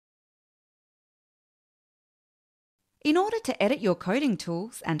In order to edit your coding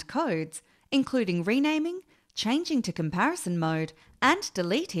tools and codes, including renaming, changing to comparison mode, and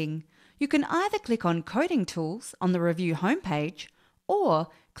deleting, you can either click on Coding Tools on the Review homepage, or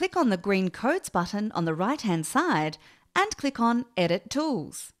click on the green Codes button on the right-hand side and click on Edit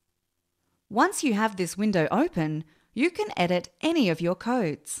Tools. Once you have this window open, you can edit any of your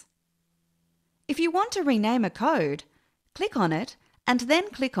codes. If you want to rename a code, click on it and then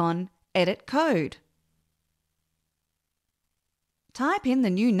click on Edit Code. Type in the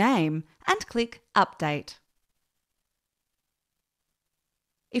new name and click Update.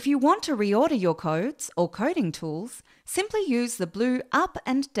 If you want to reorder your codes or coding tools, simply use the blue up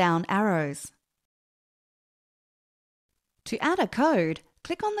and down arrows. To add a code,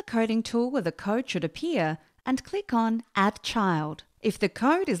 click on the coding tool where the code should appear and click on Add Child. If the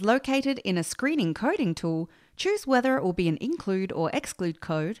code is located in a screening coding tool, choose whether it will be an include or exclude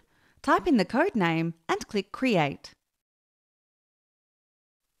code, type in the code name and click Create.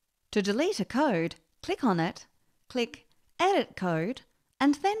 To delete a code, click on it, click Edit Code,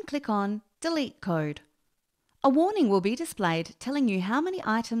 and then click on Delete Code. A warning will be displayed telling you how many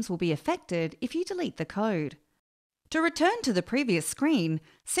items will be affected if you delete the code. To return to the previous screen,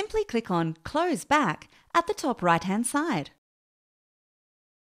 simply click on Close Back at the top right-hand side.